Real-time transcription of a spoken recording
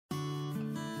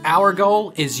Our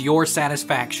goal is your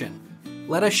satisfaction.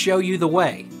 Let us show you the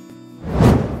way.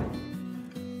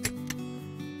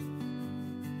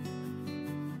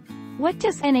 What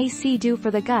does NAC do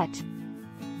for the gut?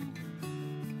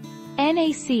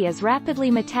 NAC is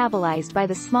rapidly metabolized by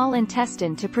the small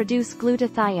intestine to produce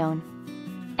glutathione.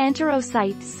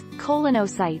 Enterocytes,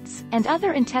 colonocytes, and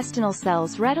other intestinal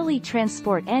cells readily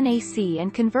transport NAC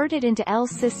and convert it into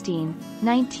L-cysteine,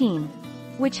 19,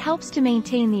 which helps to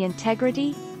maintain the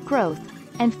integrity, growth,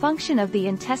 and function of the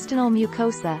intestinal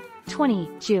mucosa, 20,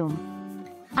 June.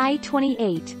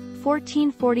 I-28,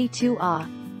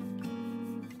 1442a.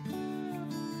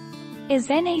 Is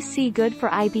NAC good for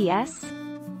IBS?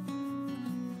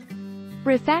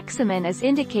 Rifaximin is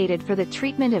indicated for the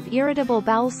treatment of irritable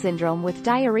bowel syndrome with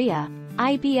diarrhea,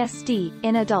 IBSD,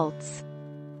 in adults.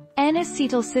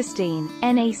 N-acetylcysteine,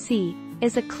 NAC,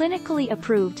 is a clinically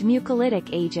approved mucolytic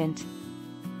agent.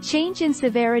 Change in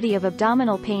severity of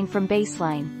abdominal pain from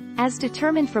baseline, as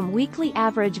determined from weekly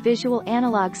average visual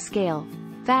analog scale,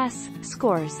 VAS,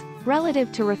 scores,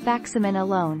 relative to rifaximin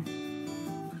alone.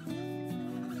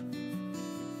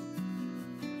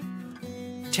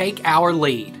 Take our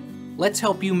lead. Let's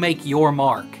help you make your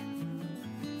mark.